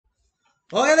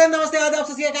Okay then, Namaste, Adab,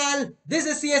 Sat Sri Akal. This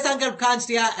is CA Sankalp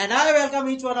Kanstiya and I welcome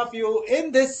each one of you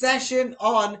in this session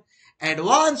on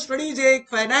Advanced Strategic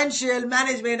Financial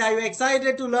Management. Are you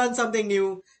excited to learn something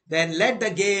new? Then let the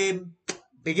game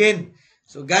begin.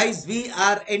 So guys, we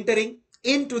are entering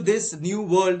into this new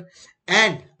world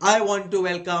and I want to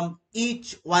welcome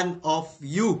each one of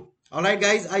you. Alright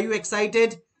guys, are you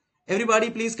excited? Everybody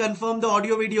please confirm the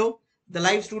audio video, the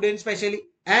live students especially,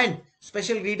 and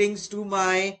special greetings to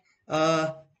my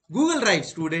uh, Google Drive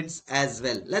students as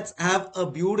well. Let's have a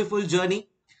beautiful journey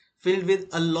filled with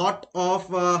a lot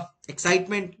of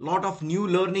excitement, lot of new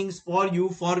learnings for you,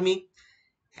 for me,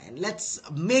 and let's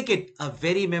make it a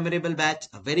very memorable batch,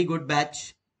 a very good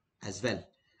batch as well.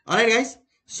 All right, guys.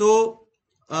 So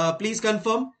please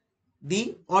confirm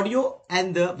the audio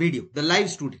and the video, the live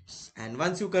students. And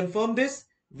once you confirm this,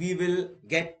 we will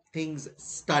get things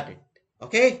started.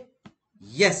 Okay?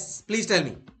 Yes, please tell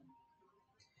me.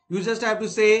 You just have to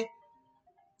say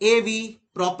AV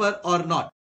proper or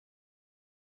not.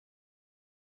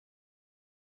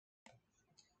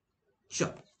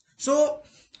 Sure. So,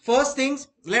 first things,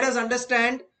 let us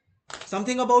understand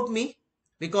something about me,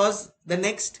 because the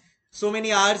next so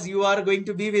many hours you are going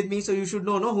to be with me, so you should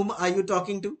know whom are you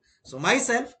talking to. So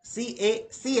myself,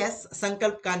 CACS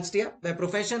Sankalp Kanstiya. By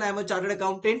profession, I am a chartered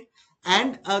accountant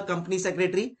and a company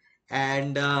secretary,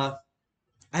 and I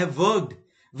have worked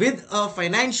with a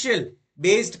financial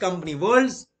based company,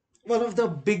 world's one of the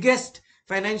biggest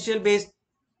financial based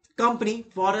company,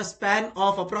 for a span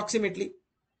of approximately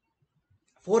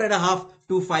 4.5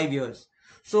 to 5 years.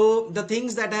 So the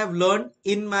things that I have learned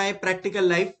in my practical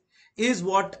life is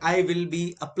what I will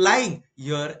be applying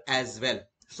here as well.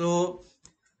 So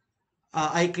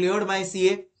I cleared my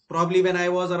CA probably when I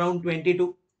was around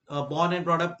 22, born and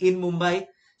brought up in Mumbai,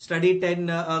 studied in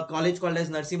a college called as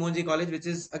Narsi Monji College, which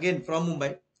is again from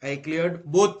Mumbai. I cleared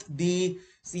both the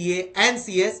CA and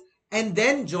CS and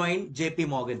then joined JP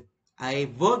Morgan. I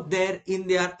worked there in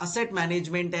their asset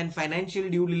management and financial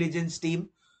due diligence team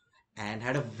and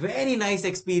had a very nice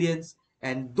experience.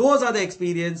 And those are the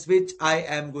experience which I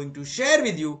am going to share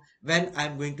with you when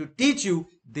I'm going to teach you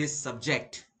this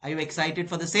subject. Are you excited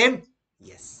for the same?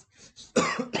 Yes.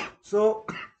 So,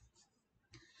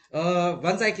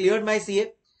 once I cleared my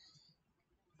CA,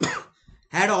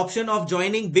 had option of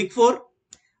joining Big Four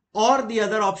or the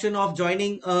other option of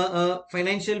joining a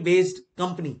financial based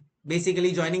company,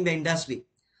 basically joining the industry.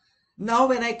 Now,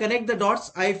 when I connect the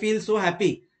dots, I feel so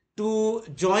happy to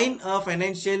join a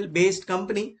financial based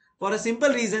company for a simple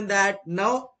reason that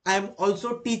now I'm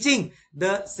also teaching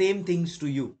the same things to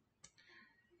you.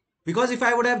 Because if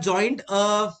I would have joined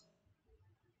a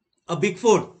big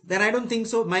four, then I don't think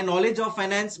so. My knowledge of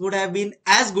finance would have been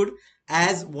as good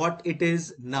as what it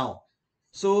is now.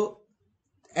 So,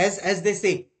 as they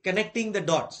say, connecting the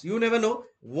dots. You never know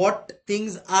what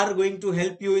things are going to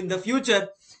help you in the future.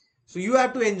 So you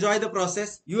have to enjoy the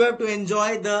process. You have to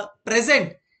enjoy the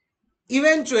present.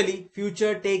 Eventually,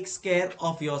 future takes care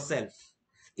of yourself.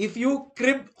 If you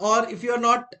crib or if you're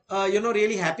not,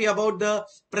 really happy about the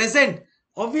present,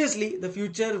 obviously the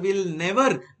future will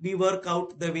never be work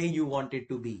out the way you want it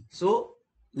to be. So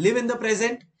live in the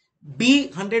present, be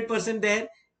 100% there,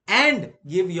 and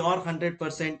give your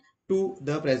 100% to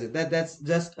the present. That's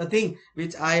just a thing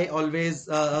which I always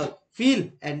feel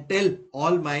and tell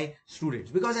all my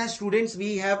students, because as students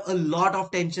we have a lot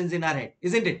of tensions in our head,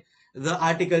 isn't it? The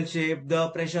articleship, the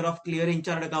pressure of clearing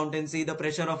chartered accountancy, the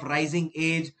pressure of rising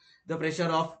age, the pressure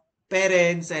of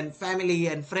parents and family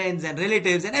and friends and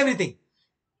relatives and everything.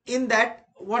 In that,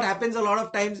 what happens a lot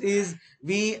of times is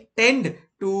we tend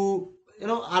to,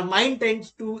 our mind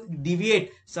tends to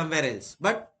deviate somewhere else.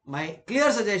 But my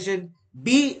clear suggestion,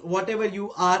 be whatever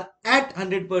you are at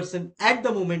 100% at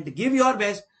the moment, give your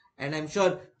best, and I'm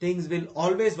sure things will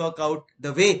always work out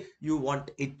the way you want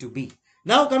it to be.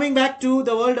 Now, coming back to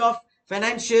the world of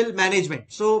financial management.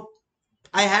 So,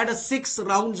 I had a 6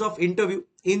 rounds of interview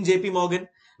in JP Morgan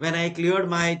when I cleared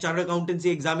my chartered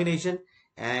accountancy examination.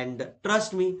 And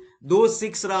trust me, those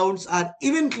 6 rounds are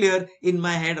even clear in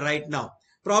my head right now.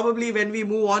 Probably when we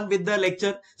move on with the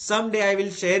lecture, someday I will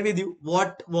share with you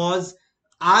what was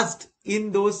asked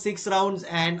in those 6 rounds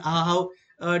and how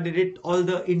did it all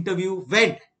the interview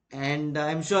went. And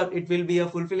I'm sure it will be a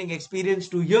fulfilling experience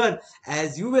to hear,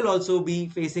 as you will also be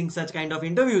facing such kind of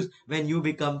interviews when you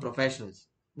become professionals.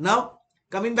 Now,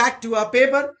 coming back to our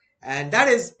paper, and that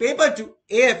is paper 2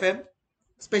 AFM,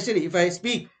 especially if I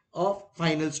speak of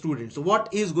final students. So what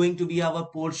is going to be our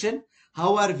portion?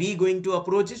 How are we going to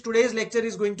approach this? Today's lecture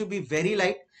is going to be very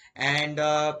light, and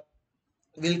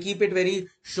we'll keep it very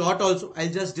short also. I'll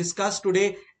just discuss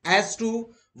today as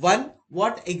to One,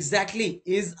 what exactly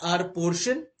is our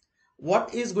portion?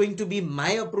 What is going to be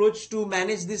my approach to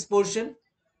manage this portion?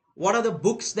 What are the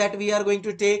books that we are going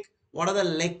to take? What are the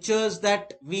lectures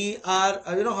that we are,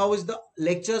 how is the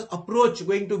lectures approach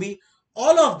going to be?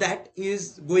 All of that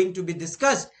is going to be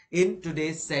discussed in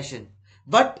today's session.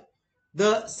 But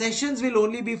the sessions will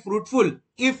only be fruitful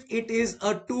if it is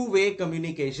a two-way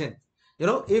communication.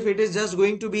 If it is just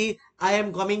going to be, I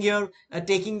am coming here,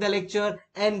 taking the lecture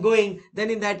and going,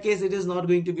 then in that case, it is not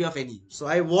going to be of any use. So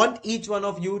I want each one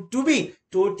of you to be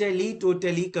totally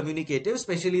communicative,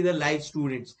 especially the live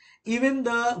students. Even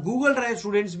the Google Drive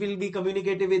students will be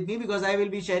communicative with me because I will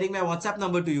be sharing my WhatsApp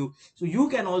number to you. So you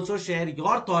can also share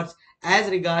your thoughts as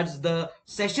regards the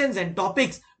sessions and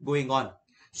topics going on.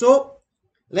 So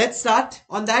let's start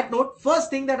on that note. First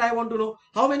thing that I want to know,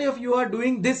 how many of you are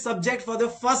doing this subject for the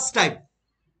first time?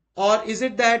 Or is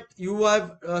it that you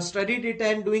have studied it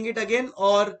and doing it again,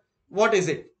 or what is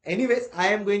it? Anyways, I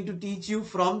am going to teach you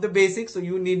from the basics, so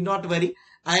you need not worry.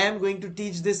 I am going to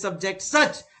teach this subject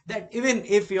such that even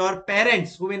if your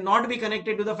parents who will not be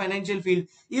connected to the financial field,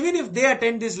 even if they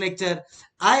attend this lecture,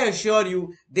 I assure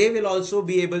you they will also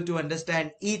be able to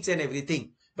understand each and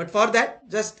everything. But for that,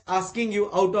 just asking you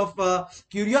out of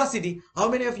curiosity, how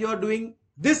many of you are doing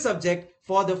this subject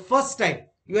for the first time?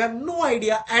 You have no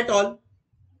idea at all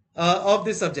of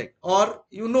this subject, or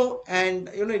and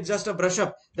it's just a brush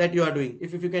up that you are doing.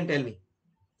 If you can tell me.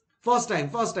 First time.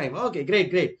 Okay,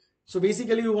 great. So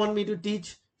basically you want me to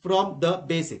teach from the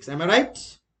basics. Am I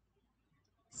right,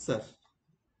 sir?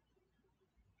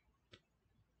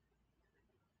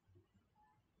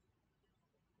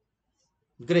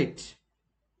 Great.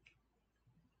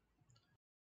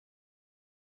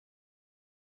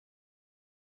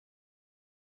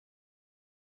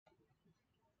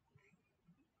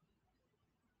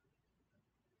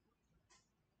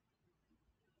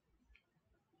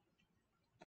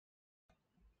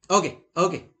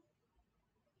 Okay.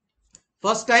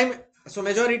 First time. So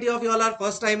majority of you all are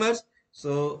first timers.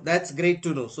 So that's great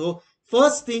to know. So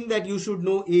first thing that you should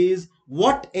know is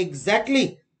what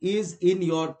exactly is in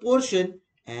your portion,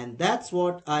 and that's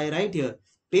what I write here.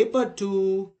 Paper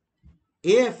 2,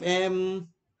 AFM.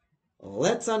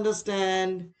 Let's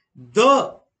understand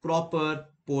the proper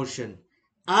portion.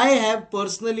 I have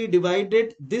personally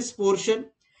divided this portion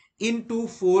into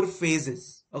 4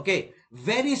 phases. Okay,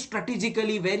 very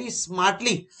strategically, very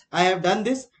smartly, I have done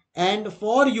this. And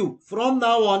for you, from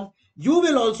now on, you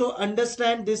will also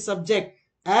understand this subject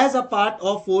as a part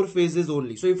of 4 phases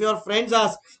only. So if your friends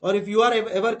ask, or if you are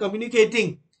ever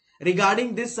communicating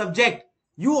regarding this subject,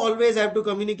 you always have to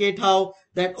communicate how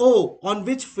that, oh, on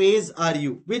which phase are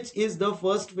you, which is the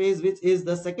first phase, which is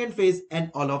the second phase,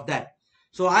 and all of that.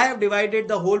 So I have divided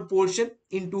the whole portion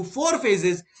into 4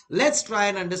 phases. Let's try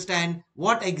and understand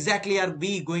what exactly are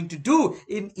we going to do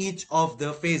in each of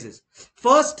the phases.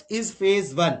 First is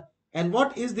phase 1. And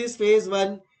what is this phase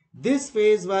 1? This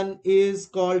phase 1 is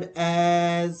called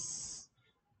as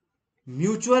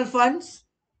mutual funds,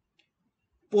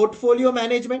 portfolio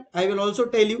management. I will also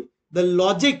tell you the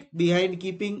logic behind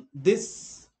keeping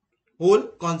this whole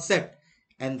concept.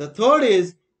 And the third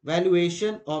is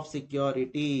valuation of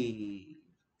security.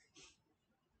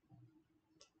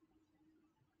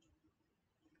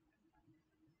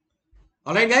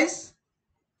 Alright guys,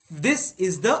 this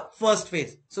is the first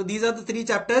phase. So these are the 3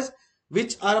 chapters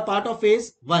which are a part of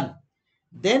phase 1.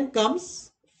 Then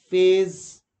comes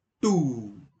phase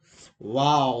 2.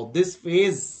 Wow, this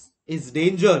phase is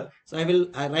danger. So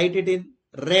I write it in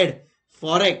red.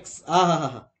 Forex.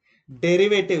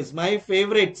 Derivatives, my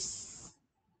favorites.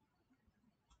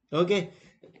 Okay.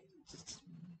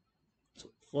 So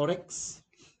Forex.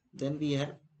 Then we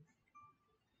have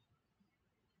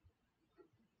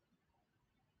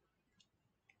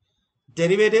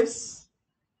derivatives,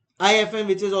 IFM,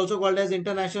 which is also called as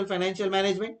International Financial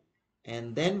Management.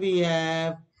 And then we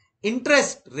have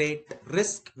interest rate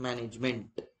risk management.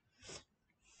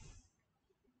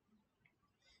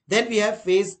 Then we have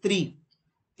phase 3.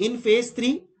 In phase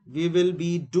 3, we will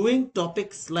be doing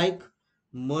topics like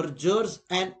mergers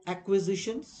and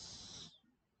acquisitions.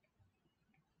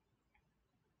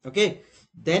 Okay.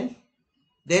 Then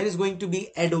there is going to be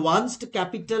advanced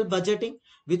capital budgeting,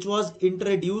 which was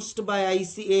introduced by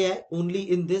ICAI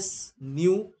only in this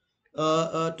new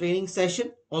training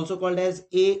session, also called as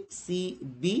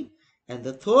ACB. And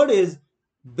the third is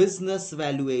business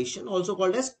valuation, also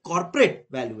called as corporate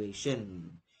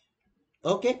valuation.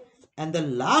 Okay. And the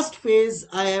last phase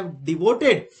I have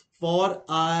devoted for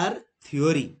our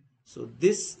theory. So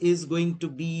this is going to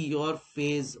be your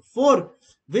phase 4,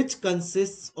 which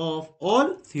consists of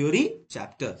all theory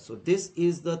chapters. So this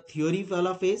is the theory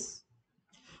wala phase.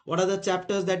 What are the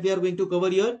chapters that we are going to cover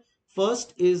here?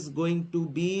 First is going to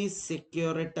be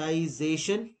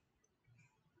securitization.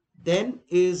 Then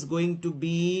is going to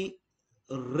be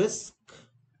risk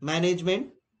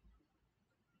management.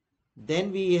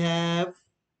 Then we have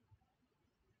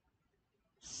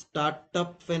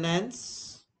startup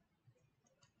finance,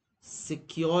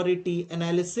 security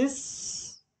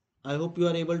analysis. I hope you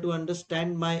are able to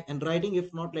understand my handwriting.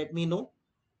 If not, let me know.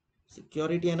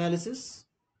 Security analysis.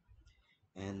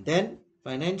 And then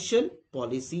financial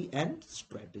policy and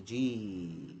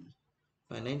strategy.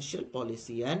 Financial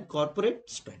policy and corporate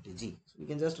strategy. So we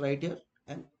can just write here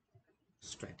and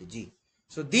strategy.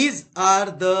 So these are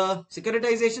the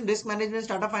securitization, risk management,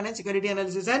 startup finance, security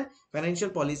analysis, and financial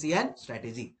policy and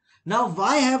strategy. Now,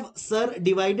 why have sir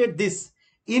divided this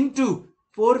into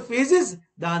 4 phases?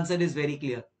 The answer is very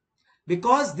clear.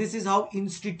 Because this is how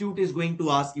institute is going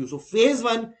to ask you. So phase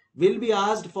 1 will be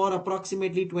asked for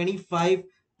approximately 25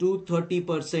 to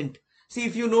 30%. See,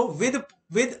 if you know,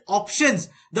 with options,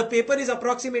 the paper is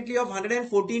approximately of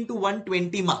 114 to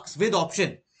 120 marks with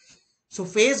option. So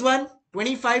phase 1,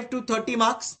 25 to 30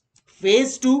 marks.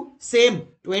 Phase 2, same,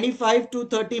 25 to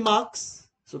 30 marks.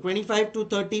 So 25 to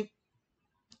 30,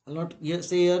 I'll not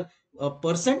say here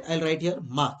percent, I'll write here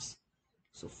marks.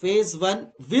 So phase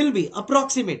 1 will be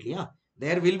approximately,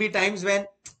 there will be times when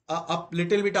up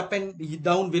little bit up and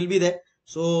down will be there.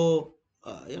 So,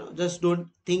 just don't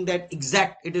think that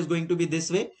exact it is going to be this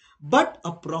way, but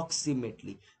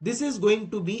approximately this is going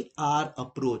to be our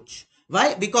approach.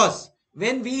 Why? Because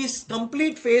when we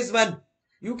complete phase 1,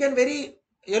 you can very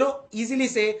easily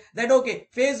say that okay,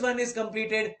 phase 1 is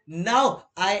completed, now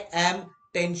I am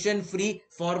tension free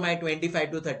for my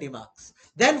 25 to 30 marks.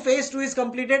 Then phase 2 is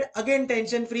completed, again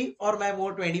tension free for my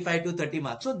more 25 to 30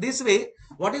 marks. So this way,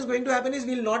 what is going to happen is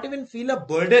we'll not even feel a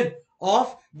burden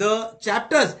of the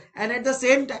chapters, and at the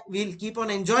same time we'll keep on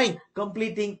enjoying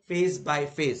completing phase by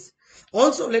phase.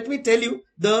 Also, let me tell you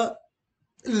the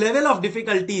level of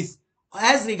difficulties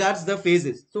as regards the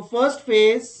phases. So first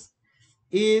phase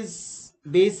is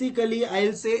basically,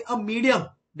 I'll say, a medium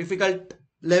difficult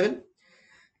level.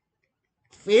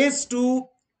 Phase 2,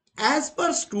 as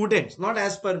per students, not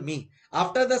as per me.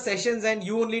 After the sessions, and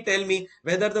you only tell me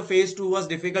whether the phase 2 was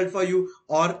difficult for you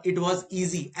or it was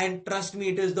easy. And trust me,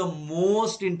 it is the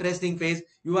most interesting phase.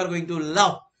 You are going to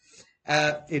love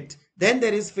it. Then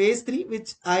there is phase 3,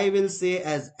 which I will say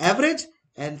as average.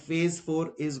 And phase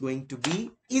 4 is going to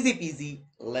be easy peasy,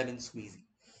 lemon squeezy.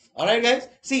 Alright guys,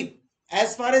 see,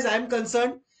 as far as I'm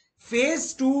concerned,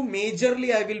 phase 2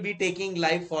 majorly I will be taking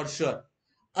live for sure.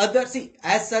 See,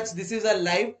 as such, this is a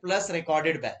live plus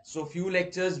recorded batch. So few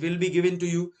lectures will be given to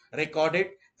you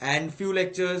recorded and few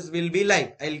lectures will be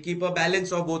live. I'll keep a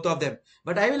balance of both of them.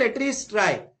 But I will at least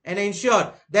try and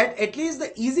ensure that at least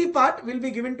the easy part will be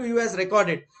given to you as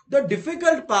recorded. The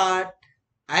difficult part,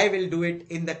 I will do it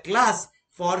in the class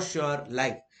for sure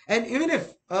live. And even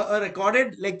if a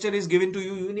recorded lecture is given to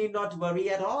you, you need not worry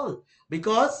at all.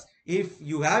 Because if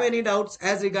you have any doubts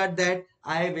as regard that,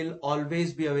 I will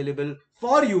always be available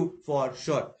for you for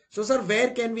sure. So sir, where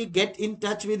can we get in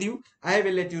touch with you? I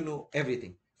will let you know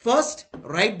everything. First,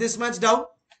 write this much down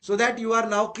so that you are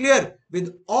now clear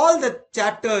with all the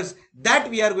chapters that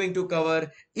we are going to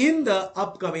cover in the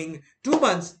upcoming 2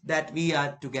 months that we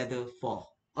are together for.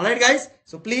 Alright guys,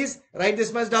 so please write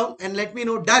this much down and let me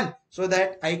know done so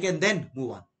that I can then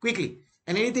move on quickly.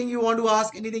 And anything you want to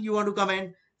ask, anything you want to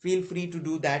comment, feel free to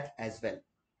do that as well.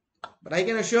 But I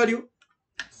can assure you,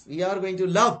 we are going to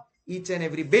love each and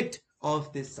every bit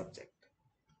of this subject.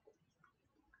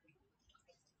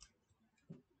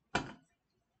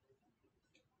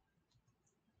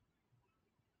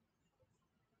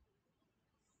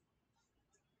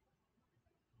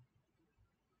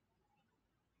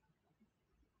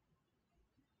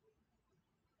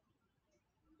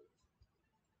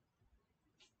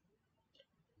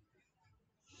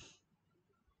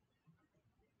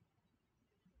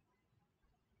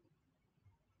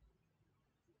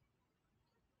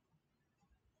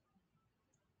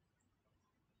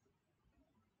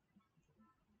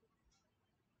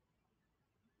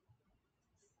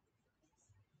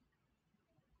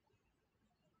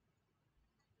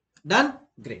 Done?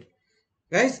 Great.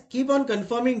 Guys, keep on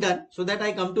confirming done so that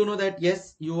I come to know that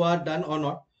yes, you are done or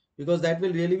not, because that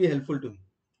will really be helpful to me.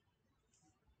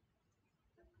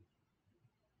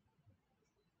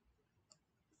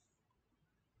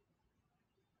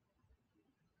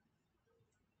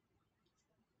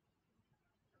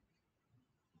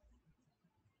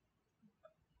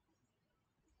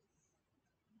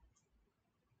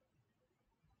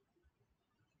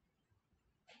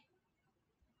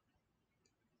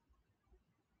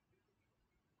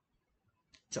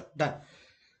 Sure, done.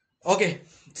 Okay,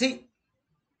 see,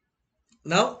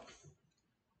 now,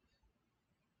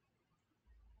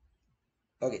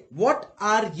 okay, what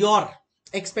are your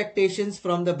expectations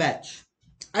from the batch?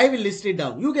 I will list it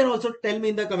down. You can also tell me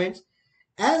in the comments.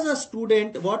 As a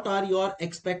student, what are your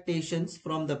expectations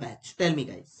from the batch? Tell me,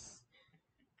 guys.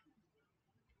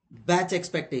 Batch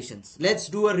expectations. Let's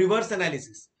do a reverse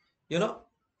analysis. You know,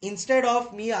 instead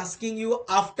of me asking you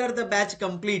after the batch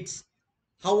completes,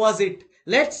 how was it?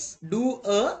 Let's do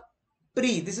a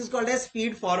this is called as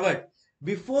feed forward.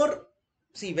 Before,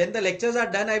 see, when the lectures are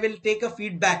done, I will take a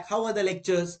feedback. How are the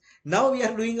lectures? Now we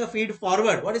are doing a feed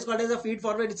forward. What is called as a feed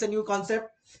forward? It's a new concept.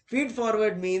 Feed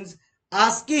forward means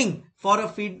asking for a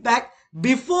feedback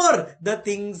before the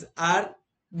things are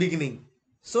beginning,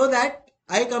 so that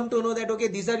I come to know that, okay,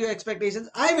 these are your expectations.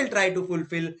 I will try to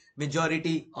fulfill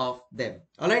majority of them.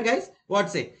 All right, guys, what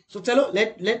say? So, chalo,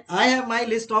 let I have my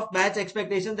list of batch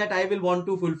expectations that I will want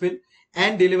to fulfill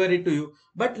and deliver it to you.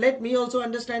 But let me also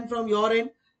understand from your end.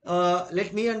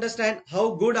 Let me understand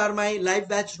how good are my live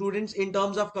batch students in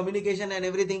terms of communication and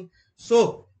everything.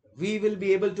 So we will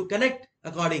be able to connect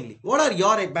accordingly. What are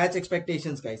your batch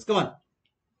expectations, guys? Come on.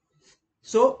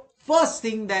 So first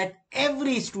thing that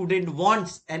every student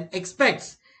wants and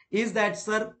expects is that,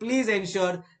 sir, please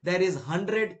ensure there is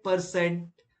 100%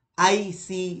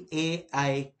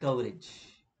 ICAI coverage.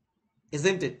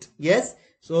 Isn't it? Yes.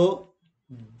 So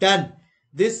done.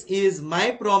 This is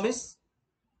my promise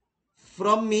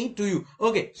from me to you.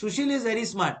 Okay, Sushil is very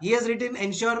smart. He has written,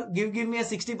 ensure give me a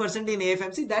 60% in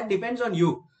AFM. See, that depends on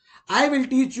you. I will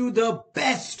teach you the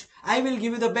best. I will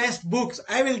give you the best books.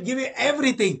 I will give you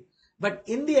everything. But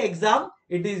in the exam,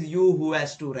 it is you who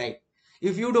has to write.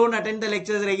 If you don't attend the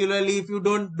lectures regularly, if you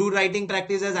don't do writing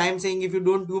practice, as I am saying, if you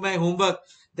don't do my homework,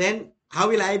 then how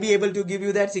will I be able to give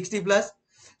you that 60 plus?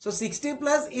 So 60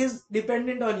 plus is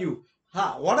dependent on you.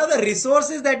 What are the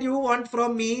resources that you want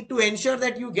from me to ensure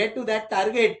that you get to that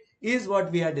target is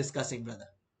what we are discussing, brother.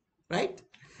 Right?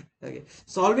 Okay.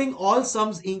 Solving all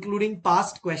sums including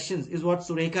past questions is what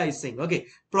Surekha is saying. Okay.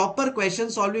 Proper question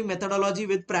solving methodology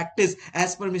with practice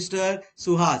as per Mr.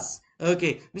 Suhas.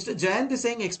 Okay. Mr. Jayant is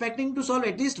saying expecting to solve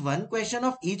at least one question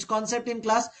of each concept in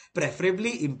class,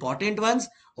 preferably important ones.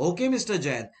 Okay, Mr.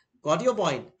 Jayant. Got your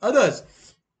point. Others?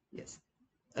 Yes.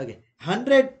 Okay.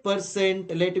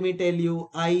 100%, let me tell you,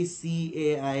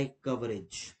 ICAI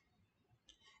coverage.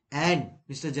 And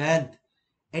Mr. Jayant,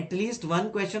 at least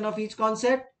one question of each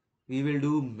concept. We will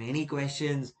do many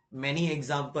questions, many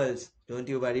examples. Don't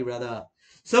you worry, brother.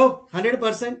 So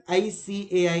 100%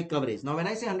 ICAI coverage. Now when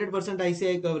I say 100%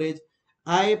 ICAI coverage,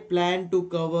 I plan to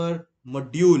cover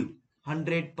module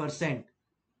 100%.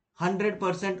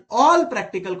 100% all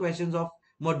practical questions of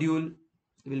module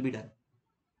will be done.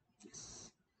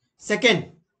 Yes.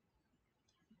 Second,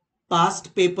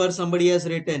 past paper somebody has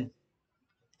written.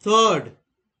 Third,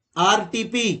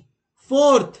 RTP.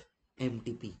 Fourth,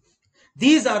 MTP.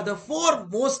 These are the four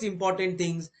most important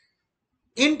things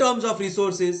in terms of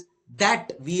resources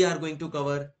that we are going to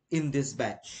cover in this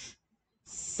batch.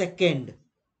 Second,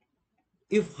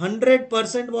 if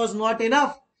 100% was not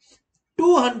enough,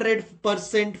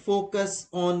 200% focus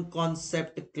on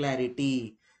concept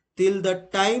clarity. Till the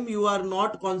time you are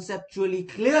not conceptually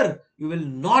clear, you will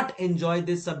not enjoy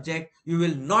this subject. You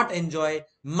will not enjoy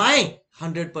my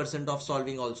 100% of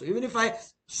solving also. Even if I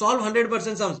solve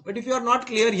 100% sums, but if you are not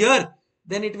clear here,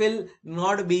 then it will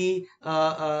not be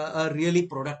a really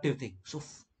productive thing. So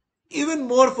even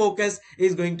more focus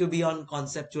is going to be on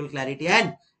conceptual clarity.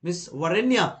 And Miss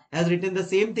Varanya has written the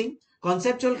same thing.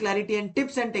 Conceptual clarity and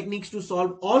tips and techniques to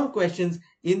solve all questions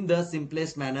in the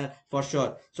simplest manner for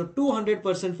sure. So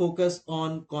 200% focus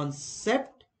on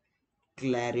concept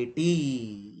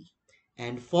clarity.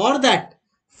 And for that,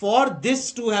 for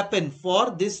this to happen,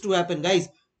 guys,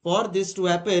 for this to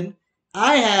happen,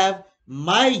 I have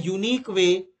my unique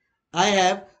way. I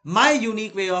have my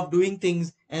unique way of doing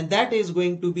things, and that is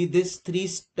going to be this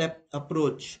 3-step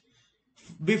approach.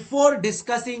 Before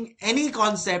discussing any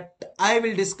concept, I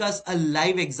will discuss a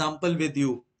live example with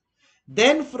you.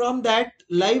 Then from that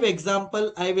live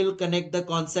example, I will connect the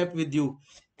concept with you.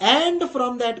 And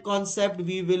from that concept,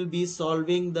 we will be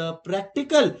solving the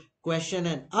practical question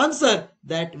and answer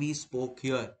that we spoke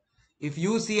here. If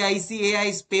you see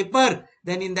ICAI's paper,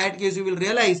 then in that case, you will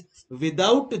realize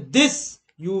without this,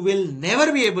 you will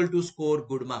never be able to score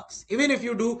good marks. Even if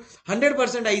you do 100%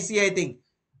 ICAI thing,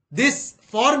 this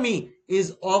for me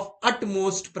is of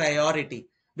utmost priority,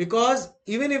 because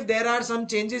even if there are some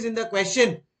changes in the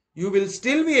question, you will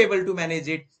still be able to manage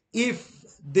it if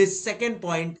this second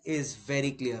point is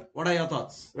very clear. What are your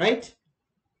thoughts, right?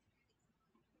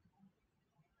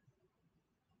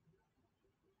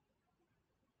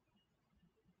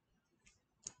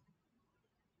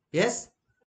 Yes.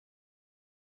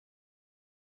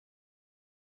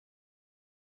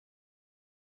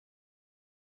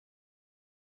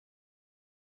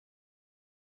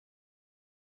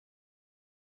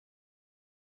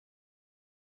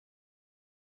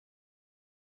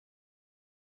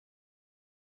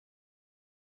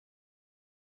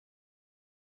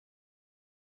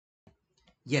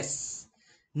 Yes.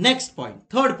 Next point,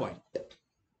 third point.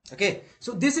 Okay,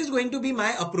 so this is going to be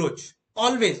my approach.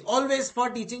 Always for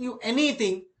teaching you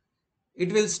anything,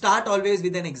 it will start always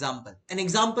with an example. An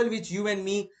example which you and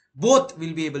me both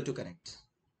will be able to connect.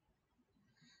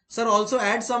 Sir, also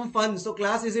add some fun so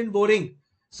class isn't boring.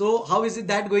 So how is it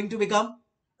that going to become?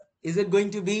 Is it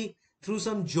going to be through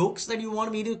some jokes that you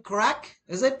want me to crack?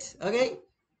 Is it? Okay.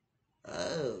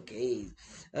 Okay.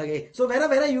 Okay. So where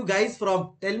are you guys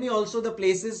from? Tell me also the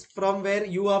places from where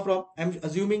you are from. I'm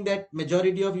assuming that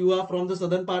majority of you are from the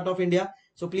southern part of India.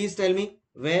 So please tell me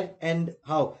where and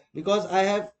how. Because I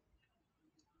have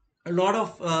a lot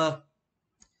of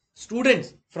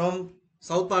students from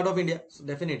south part of India. So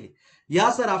definitely. Yeah,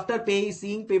 sir. After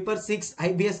seeing paper 6,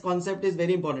 IBS concept is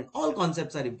very important. All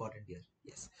concepts are important here.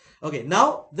 Yes. Okay.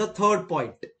 Now the third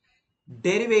point.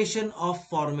 Derivation of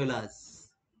formulas.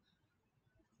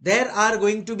 There are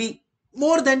going to be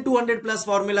more than 200 plus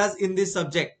formulas in this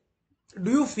subject.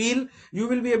 Do you feel you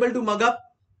will be able to mug up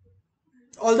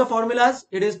all the formulas?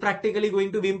 It is practically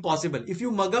going to be impossible. If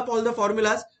you mug up all the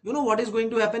formulas, you know what is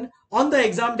going to happen? On the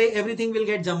exam day, everything will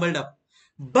get jumbled up.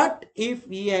 But if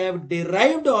we have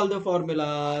derived all the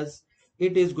formulas,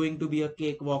 it is going to be a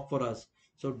cakewalk for us.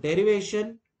 So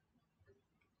derivation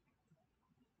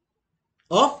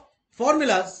of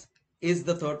formulas is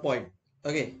the third point.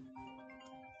 Okay.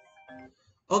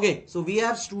 Okay, so we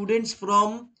have students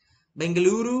from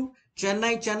Bengaluru,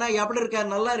 Chennai எப்படி இருக்க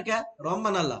நல்லா இருக்க ரொம்ப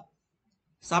நல்லா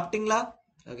சாப்பிட்டீங்களா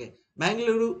okay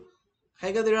Bengaluru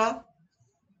Haigadira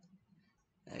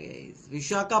okay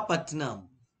Visakhapatnam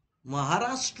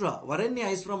Maharashtra Varenya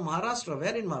is from Maharashtra.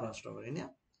 Where in Maharashtra? Varenya?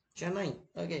 Chennai.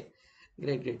 Okay,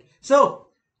 great. So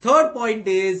third point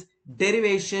is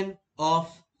derivation of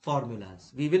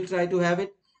formulas. We will try to have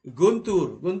it.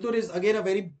 Guntur is again a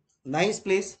very nice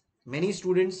place. Many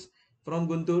students from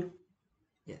Guntur.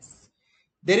 Yes.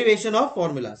 Derivation of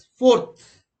formulas.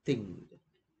 Fourth thing.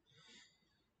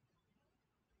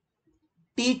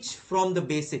 Teach from the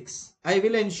basics. I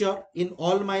will ensure in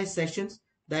all my sessions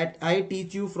that I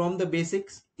teach you from the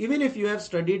basics. Even if you have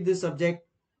studied this subject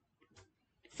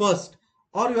first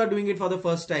or you are doing it for the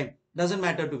first time, doesn't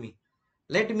matter to me.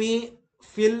 Let me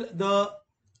fill the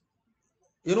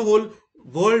whole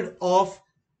world of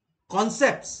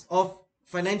concepts of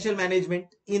financial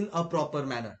management in a proper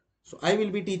manner. So I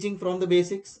will be teaching from the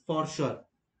basics for sure.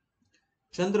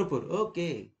 Chandrapur,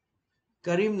 okay.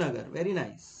 Karimnagar, very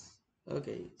nice.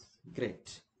 Okay,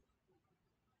 great.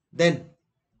 Then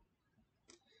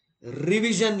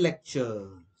revision lectures.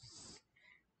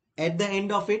 At the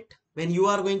end of it, when you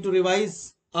are going to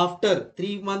revise after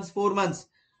 3 months, 4 months,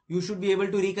 you should be able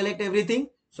to recollect everything.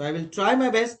 So I will try my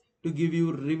best to give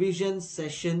you revision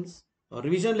sessions or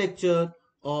revision lecture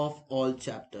of all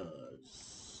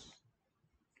chapters.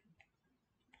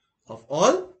 Of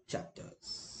all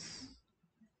chapters.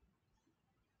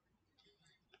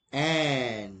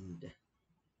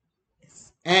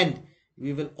 And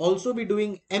we will also be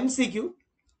doing MCQ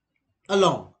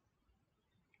along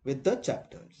with the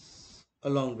chapters.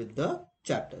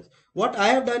 What I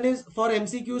have done is for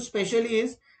MCQ specially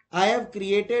is I have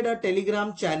created a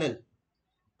Telegram channel.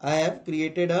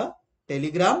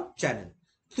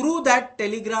 Through that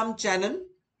Telegram channel,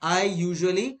 I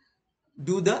usually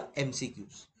do the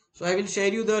MCQs. So I will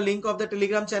share you the link of the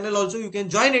Telegram channel also. You can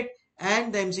join it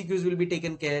and the MCQs will be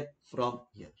taken care from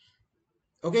here.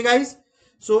 Okay, guys.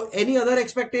 So any other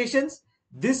expectations?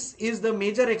 This is the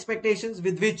major expectations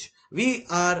with which we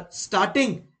are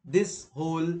starting this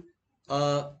whole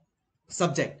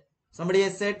subject. Somebody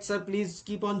has said, sir, please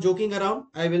keep on joking around.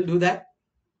 I will do that.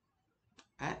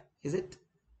 Is it?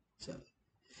 Sure.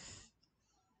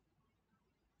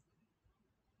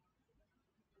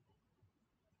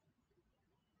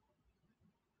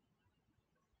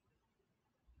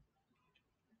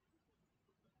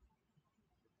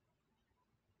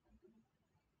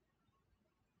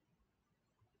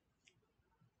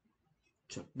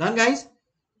 Sure. Done, guys.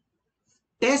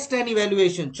 Test and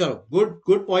evaluation. Sure.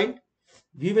 Good point.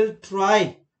 We will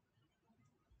try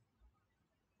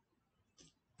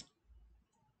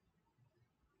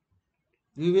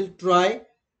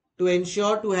to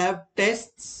ensure to have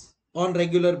tests on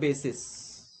regular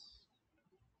basis.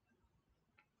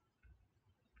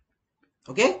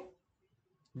 Okay,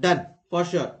 done for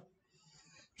sure.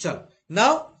 Sure.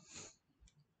 Now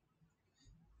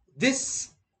this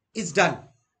is done.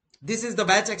 This is the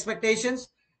batch expectations,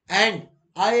 and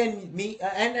I and me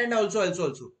and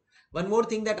also one more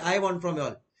thing that I want from you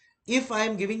all. If I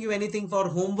am giving you anything for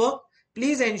homework,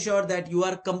 please ensure that you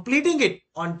are completing it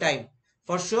on time.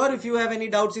 For sure, if you have any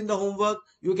doubts in the homework,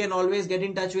 you can always get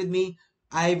in touch with me.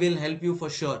 I will help you for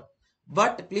sure.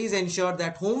 But please ensure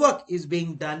that homework is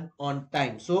being done on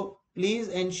time. So please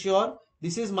ensure,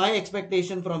 this is my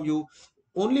expectation from you.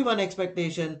 Only one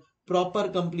expectation: proper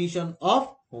completion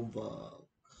of homework.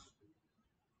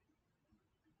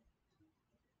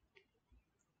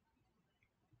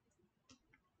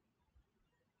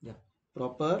 Yeah,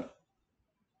 proper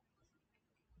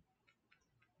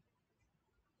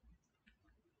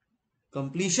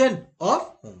completion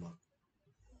of homework.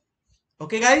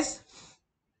 Okay, guys?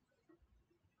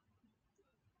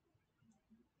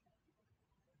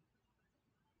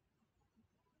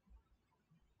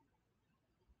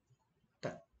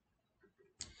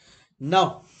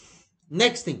 Now,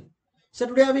 next thing. So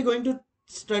today are we going to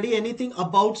study anything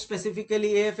about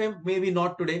specifically AFM? Maybe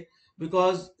not today,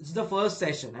 because it's the first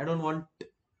session. I don't want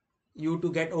you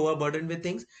to get overburdened with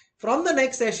things. From the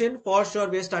next session, for sure,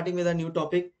 we are starting with a new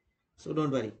topic. So don't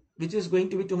worry, which is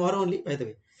going to be tomorrow only, by the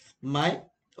way. My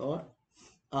or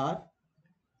our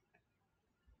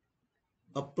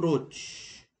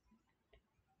approach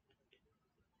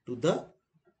to the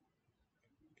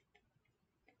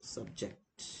subject.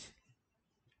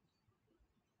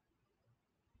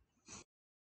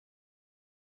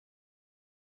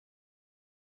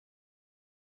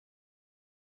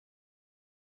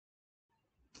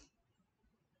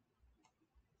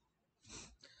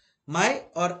 My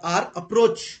or our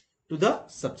approach to the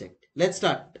subject. Let's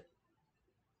start.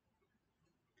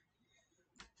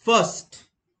 First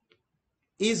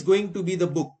is going to be the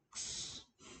books.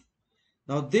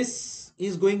 Now this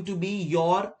is going to be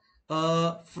your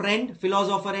friend,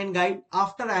 philosopher and guide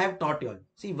after I have taught you all.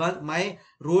 See, my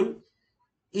role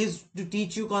is to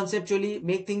teach you conceptually,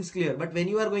 make things clear. But when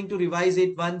you are going to revise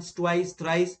it once, twice,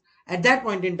 thrice, at that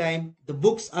point in time, the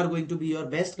books are going to be your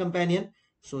best companion.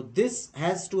 So this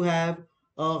has to have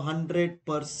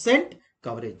 100%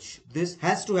 coverage. This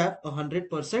has to have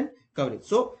 100% coverage.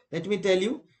 So let me tell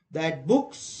you that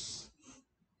books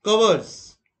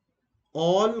covers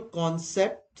all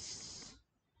concepts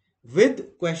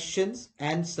with questions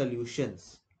and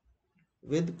solutions.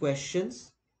 With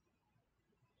questions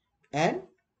and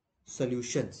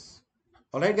solutions.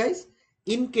 Alright guys,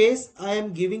 in case I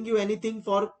am giving you anything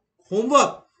for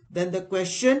homework, then the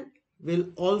question will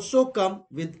also come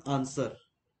with answer.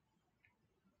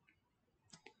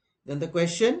 Then the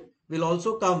question will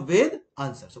also come with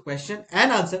answer. So question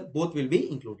and answer both will be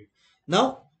included.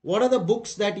 Now, what are the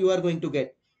books that you are going to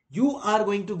get? You are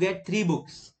going to get 3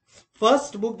 books.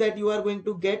 First book that you are going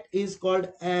to get is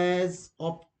called as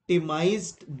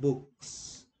optimized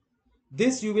books.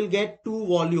 This you will get 2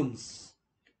 volumes.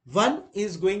 One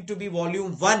is going to be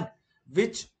volume 1,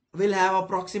 which will have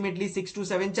approximately 6 to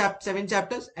 7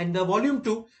 chapters, and the volume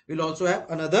 2 will also have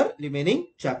another remaining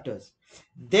chapters.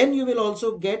 Then you will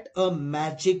also get a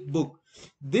magic book.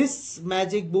 This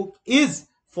magic book is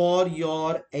for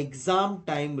your exam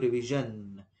time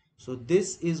revision. So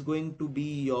this is going to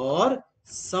be your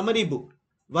summary book.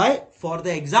 Why? For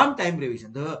the exam time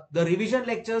revision. The revision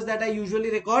lectures that I usually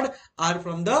record are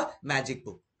from the magic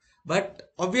book.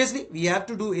 But obviously we have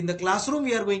to do in the classroom,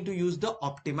 we are going to use the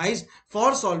optimized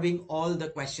for solving all the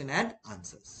question and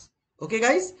answers. Okay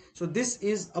guys, so this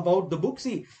is about the book.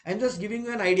 See, I'm just giving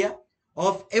you an idea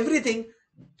of everything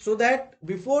so that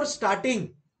before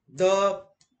starting the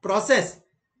process,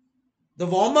 the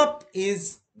warm-up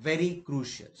is very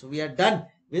crucial. So we are done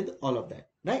with all of that,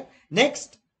 right?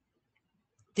 Next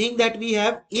thing that we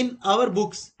have in our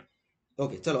books.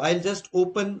 Okay, chalo, I'll just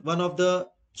open one of the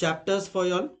chapters for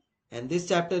y'all. And this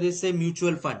chapter is say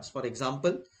mutual funds. For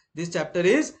example, this chapter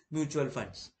is mutual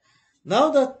funds.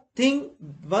 Now the thing,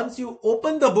 once you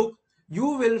open the book,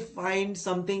 you will find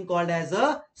something called as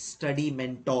a study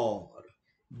mentor.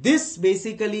 This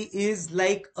basically is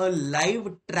like a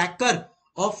live tracker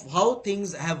of how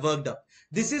things have worked up.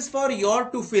 This is for your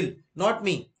to fill, not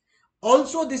me.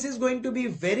 Also, this is going to be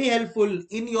very helpful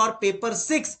in your paper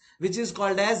 6, which is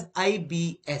called as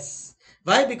IBS.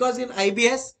 Why? Because in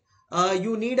IBS,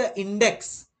 you need an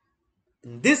index.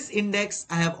 This index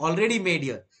I have already made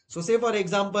here. So say for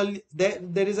example,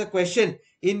 there is a question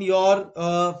in your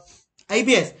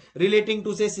IBS relating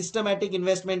to say systematic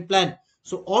investment plan.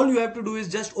 So all you have to do is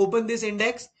just open this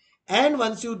index, and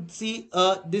once you see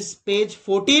this page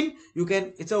 14, you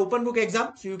can, it's an open book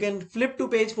exam, so you can flip to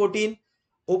page 14,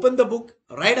 open the book,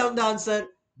 write down the answer,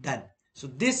 done. So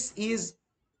this is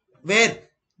where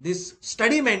this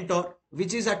study mentor,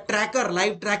 which is a tracker,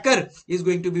 live tracker, is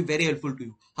going to be very helpful to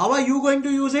you. How are you going to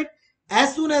use it?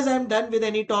 As soon as I'm done with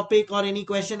any topic or any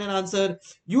question and answer,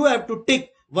 you have to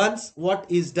tick once what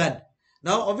is done.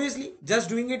 Now, obviously, just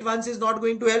doing it once is not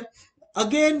going to help.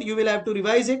 Again, you will have to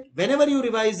revise it. Whenever you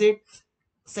revise it,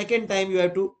 second time you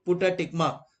have to put a tick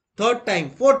mark. Third time,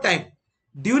 fourth time.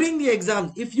 During the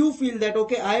exam, if you feel that,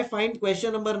 okay, I find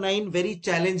question number 9 very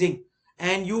challenging,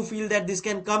 and you feel that this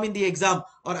can come in the exam,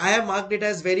 or I have marked it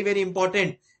as very, very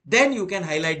important, then you can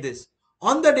highlight this.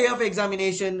 On the day of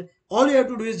examination, all you have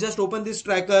to do is just open this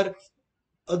tracker,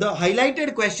 the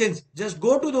highlighted questions, just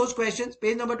go to those questions,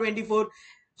 page number 24,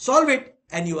 solve it,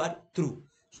 and you are through.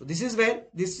 So this is where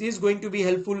this is going to be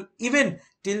helpful even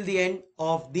till the end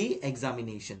of the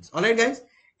examinations. All right, guys.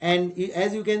 And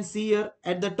as you can see here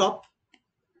at the top,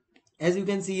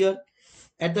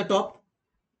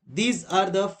 these are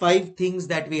the 5 things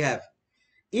that we have.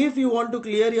 If you want to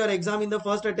clear your exam in the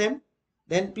first attempt,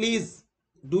 then please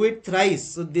do it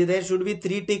thrice. So there should be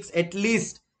 3 ticks at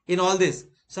least in all this.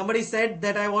 Somebody said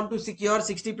that I want to secure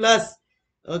 60 plus,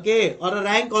 okay, or a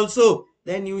rank also,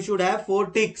 then you should have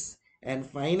 4 ticks. And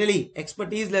finally,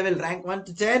 expertise level, rank 1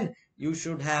 to 10, you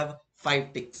should have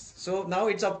 5 ticks. So now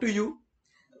it's up to you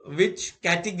which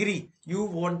category you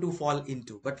want to fall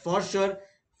into. But for sure,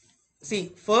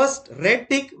 see, first red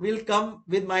tick will come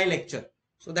with my lecture.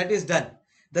 So that is done.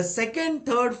 The second,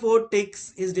 third, fourth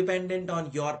ticks is dependent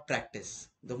on your practice.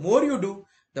 The more you do,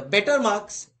 the better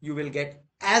marks you will get.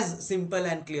 As simple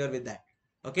and clear with that.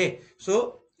 Okay.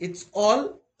 So it's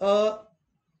all a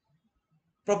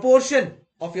proportion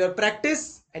of your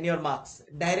practice and your marks.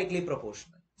 Directly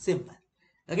proportional. Simple.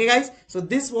 Okay, guys. So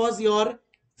this was your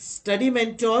study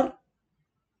mentor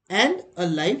and a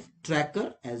live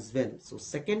tracker as well. So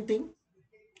second thing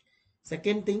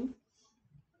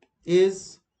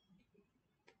is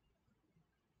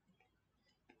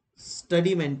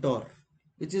study mentor,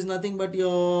 which is nothing but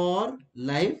your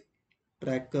live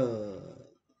tracker.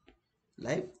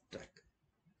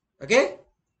 Okay,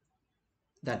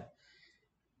 done.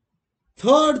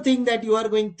 Third thing that you are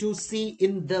going to see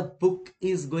in the book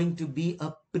is going to be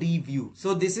a preview.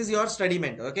 So this is your study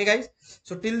mentor. Okay, guys.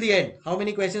 So till the end, how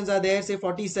many questions are there? Say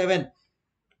 47.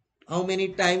 How many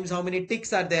times, how many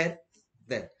ticks are there?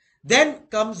 Then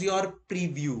comes your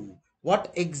preview.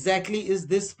 What exactly is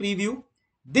this preview?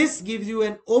 This gives you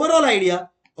an overall idea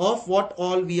of what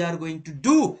all we are going to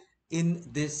do in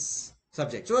this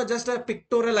subject. So just a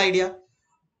pictorial idea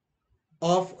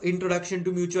of introduction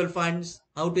to mutual funds,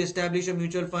 how to establish a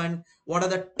mutual fund, what are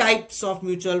the types of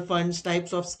mutual funds,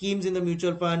 types of schemes in the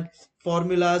mutual fund,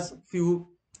 formulas, few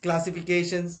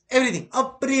classifications, everything. A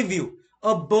preview,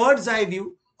 a bird's eye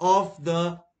view of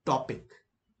the topic.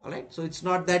 All right. So it's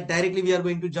not that directly we are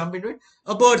going to jump into it.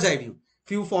 A bird's eye view.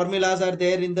 Few formulas are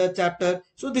there in the chapter.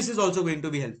 So this is also going to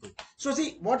be helpful. So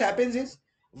see, what happens is,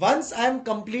 once I am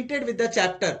completed with the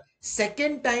chapter,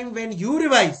 second time when you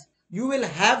revise, you will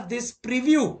have this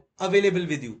preview available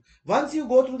with you. Once you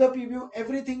go through the preview,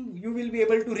 everything you will be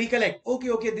able to recollect.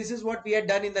 Okay, this is what we had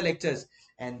done in the lectures.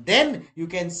 And then you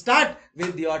can start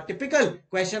with your typical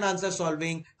question answer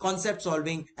solving, concept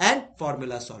solving, and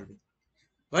formula solving.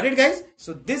 Got it, guys?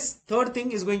 So this third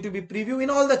thing is going to be preview in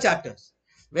all the chapters,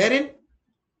 wherein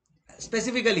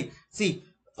specifically, see,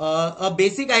 a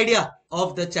basic idea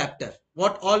of the chapter,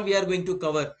 what all we are going to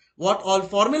cover, what all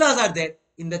formulas are there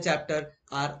in the chapter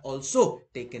are also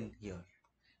taken here.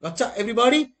 Gotcha,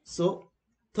 everybody? So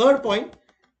third point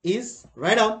is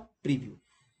write down preview.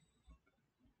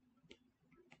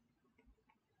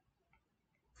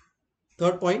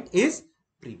 Third point is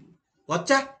preview.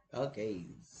 Gotcha? Okay.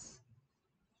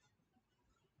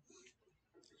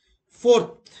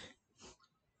 Fourth,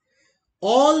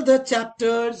 all the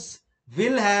chapters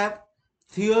will have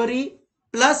theory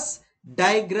plus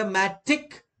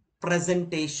diagrammatic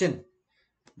presentation.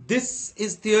 This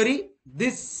is theory.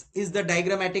 This is the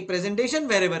diagrammatic presentation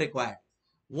wherever required.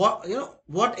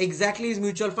 What exactly is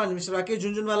mutual fund? Mr. Rakesh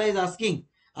Junjunwala is asking.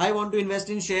 I want to invest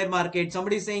in share market.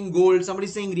 Somebody is saying gold. Somebody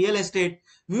is saying real estate.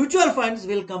 Mutual funds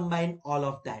will combine all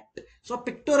of that. So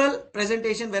pictorial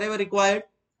presentation wherever required.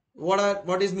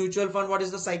 What is mutual fund? What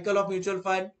is the cycle of mutual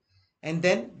fund? And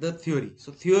then the theory.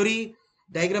 So theory,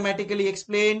 diagrammatically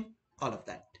explained, all of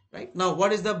that. Right now,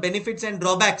 what is the benefits and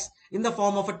drawbacks in the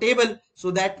form of a table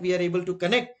so that we are able to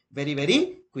connect very,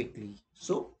 very quickly.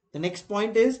 So the next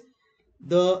point is,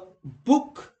 the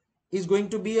book is going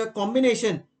to be a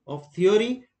combination of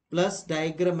theory plus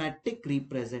diagrammatic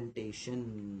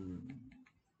representation.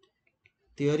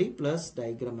 Theory plus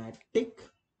diagrammatic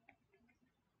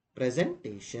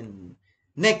presentation.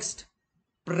 Next,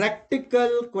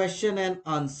 practical question and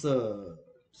answers.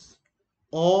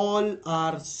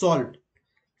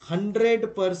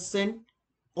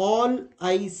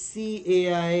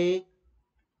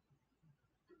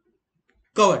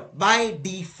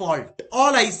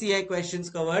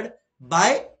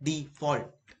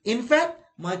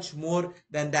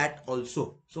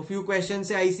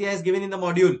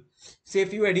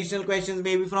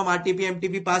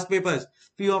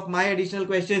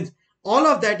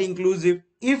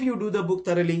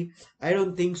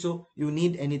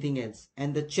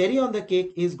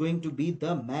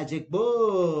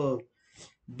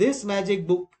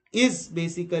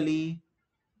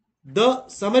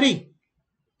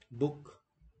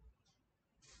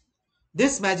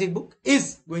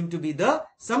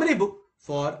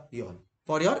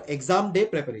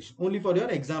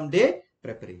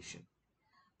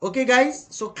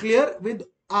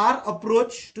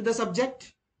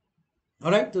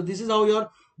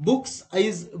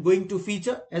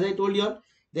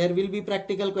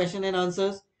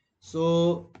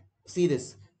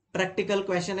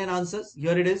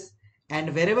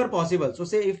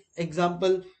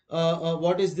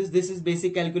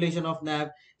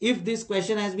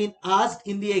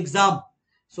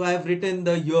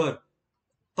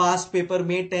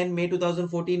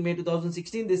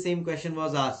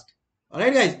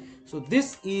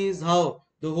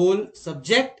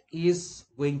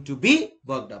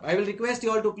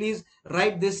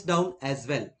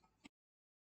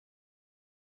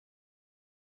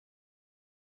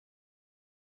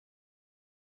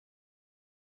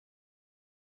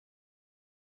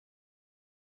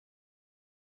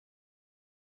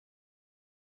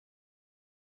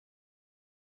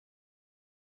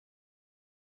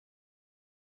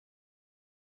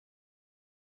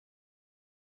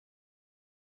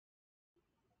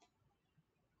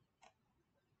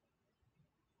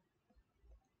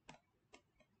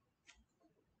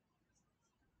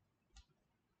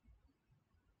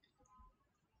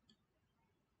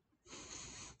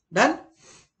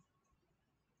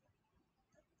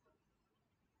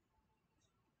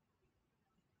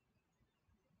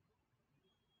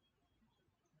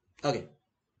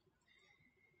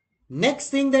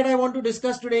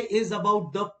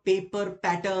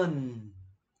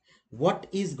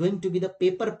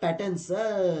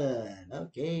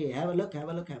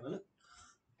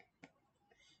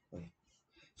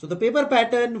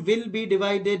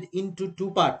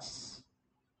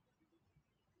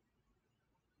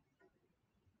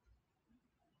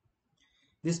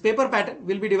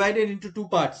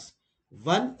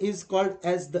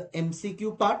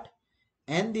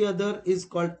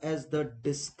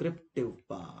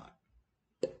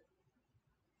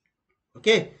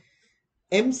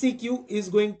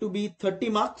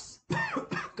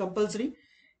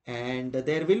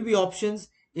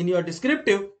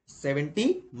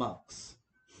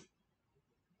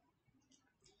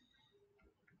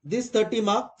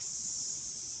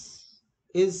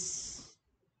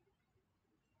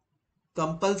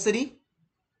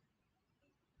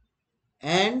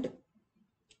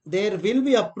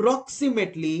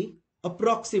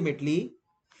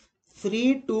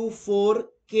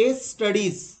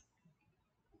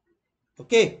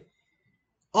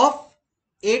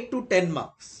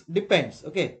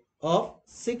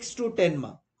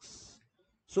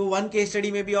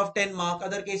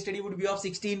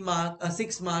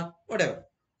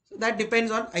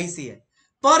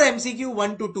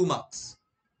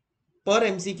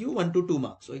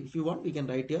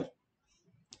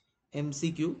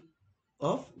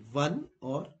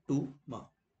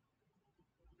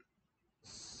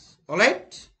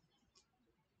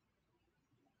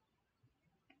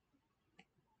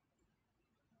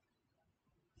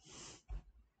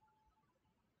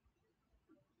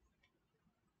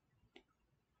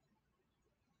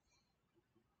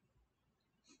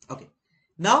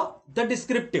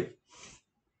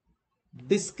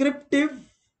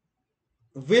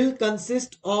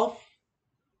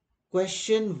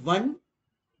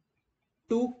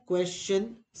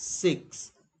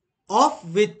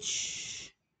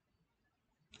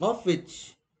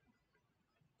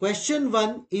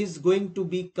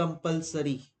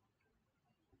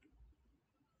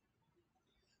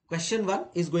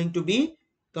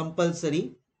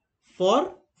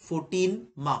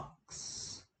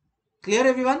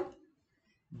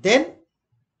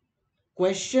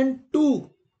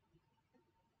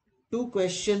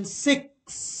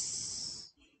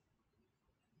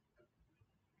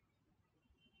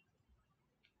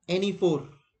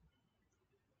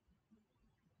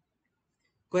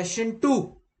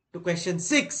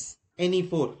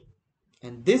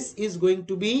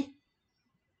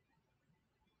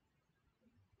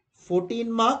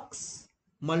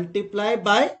 multiply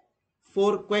by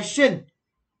 4 question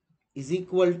is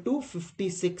equal to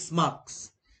 56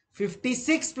 marks.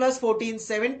 56 plus 14,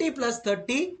 70 plus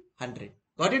 30, 100.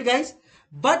 Got it, guys?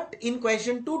 But in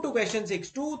question 2 to question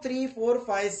 6, 2, 3, 4,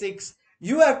 5, 6,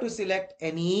 you have to select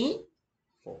any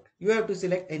 4. You have to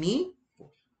select any 4.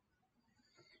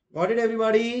 Got it,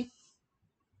 everybody?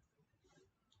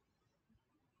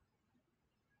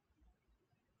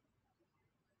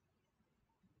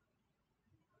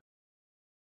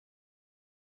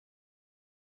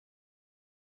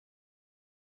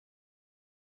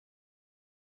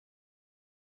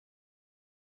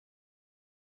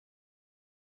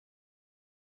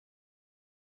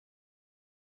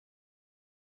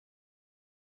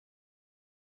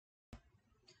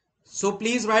 So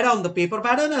please write down the paper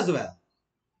pattern as well.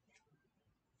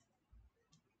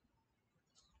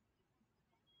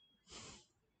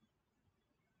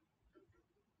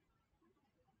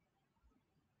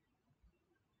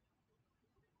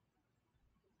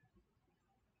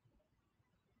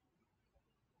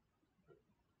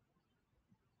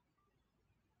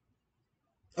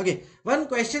 Okay, one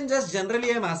question just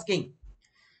generally I'm asking.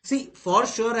 See, for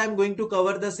sure, I'm going to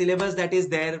cover the syllabus that is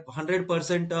there,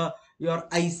 100% your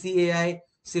ICAI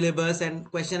syllabus and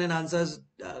question and answers,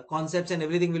 concepts and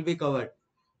everything will be covered.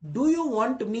 Do you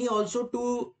want me also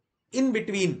to, in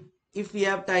between, if we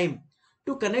have time,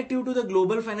 to connect you to the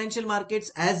global financial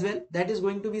markets as well? That is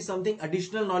going to be something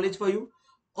additional knowledge for you.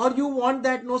 Or you want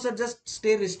that, no sir, just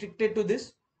stay restricted to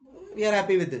this? We are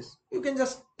happy with this. You can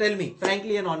just tell me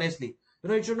frankly and honestly.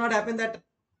 It should not happen that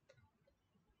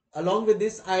along with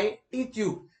this I teach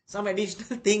you some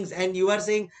additional things and you are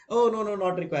saying, oh no,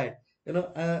 not required.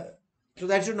 So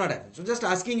that should not happen. So just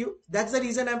asking you, that's the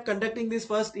reason I'm conducting this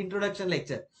first introduction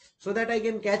lecture, so that I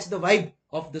can catch the vibe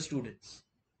of the students.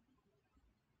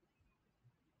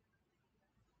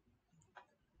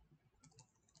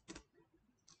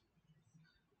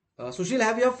 Sushil,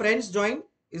 have your friends joined?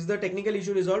 Is the technical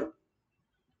issue resolved?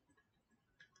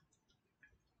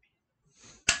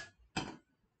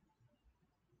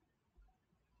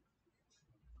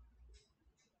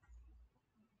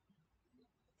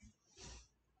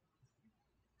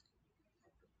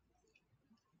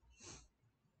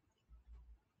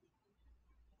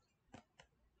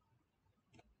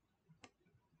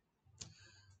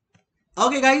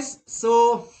 Okay guys,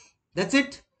 so that's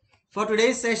it for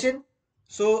today's session.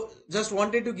 So just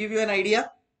wanted to give you an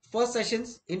idea. First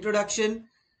session's introduction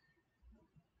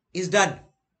is done.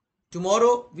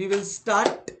 Tomorrow we will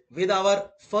start with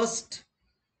our first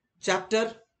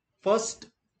chapter, first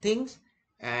things,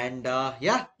 and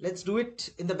yeah, let's do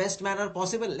it in the best manner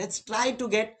possible. Let's try to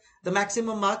get the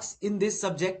maximum marks in this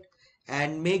subject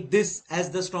and make this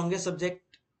as the strongest subject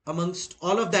amongst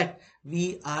all of that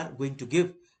we are going to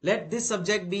give. Let this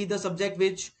subject be the subject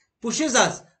which pushes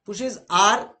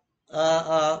our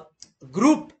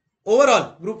group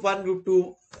overall, group 1, group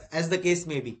 2, as the case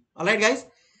may be. All right guys,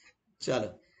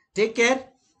 chalo, take care.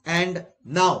 And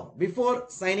now before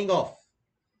signing off,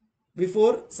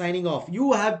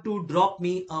 you have to drop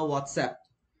me a WhatsApp.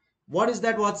 What is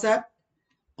that WhatsApp?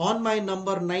 On my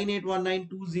number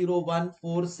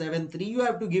 9819201473, you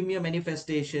have to give me a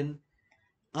manifestation.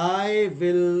 I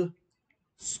will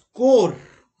score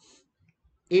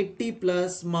 80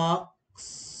 plus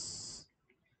marks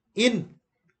in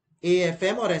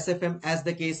AFM or SFM as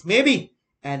the case may be,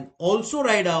 and also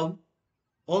write down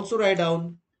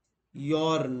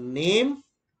your name,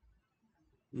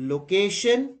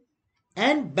 location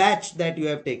and batch that you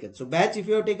have taken. So batch, if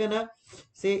you have taken a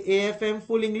say AFM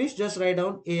full English, just write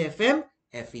down AFM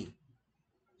FE.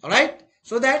 All right,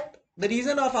 so that the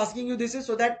reason of asking you this is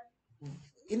so that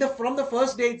from the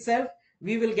first day itself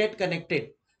we will get connected,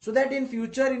 so that in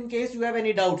future, in case you have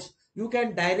any doubts, you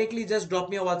can directly just drop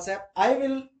me a WhatsApp. I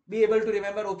will be able to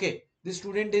remember, okay, this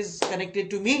student is connected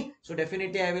to me, so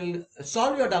definitely I will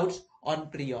solve your doubts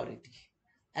on priority.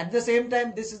 At the same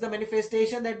time, this is the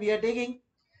manifestation that we are taking,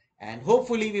 and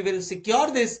hopefully we will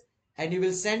secure this and you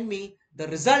will send me the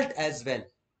result as well.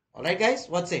 All right guys,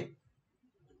 what's it?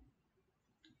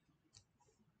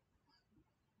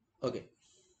 Okay.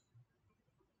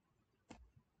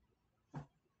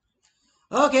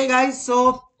 Okay guys,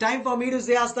 so time for me to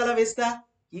say hasta la vista.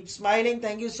 Keep smiling.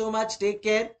 Thank you so much. Take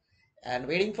care. And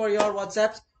waiting for your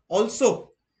WhatsApps.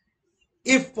 Also,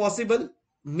 if possible,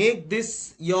 make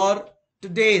this your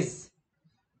today's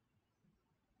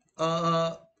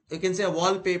you can say a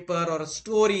wallpaper or a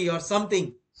story or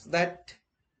something, so that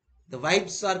the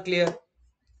vibes are clear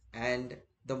and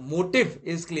the motive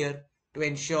is clear to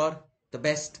ensure the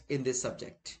best in this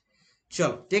subject.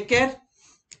 Sure, take care.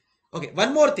 Okay,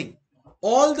 one more thing.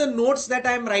 All the notes that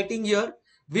I am writing here,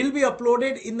 will be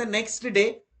uploaded in the next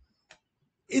day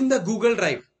in the Google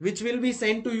Drive, which will be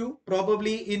sent to you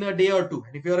probably in a day or two.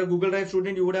 And if you are a Google Drive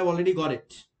student, you would have already got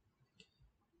it.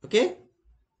 Okay.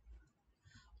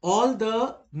 All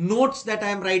the notes that I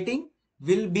am writing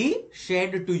will be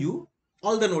shared to you.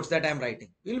 All the notes that I am writing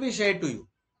will be shared to you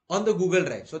on the Google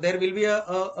Drive. So there will be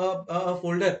a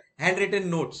folder, handwritten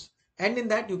notes, and in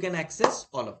that you can access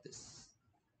all of this.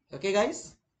 Okay,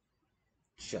 guys?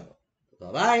 Sure.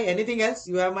 Bye-bye. Anything else?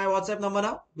 You have my WhatsApp number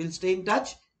now. We'll stay in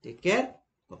touch. Take care.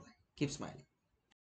 Bye-bye. Keep smiling.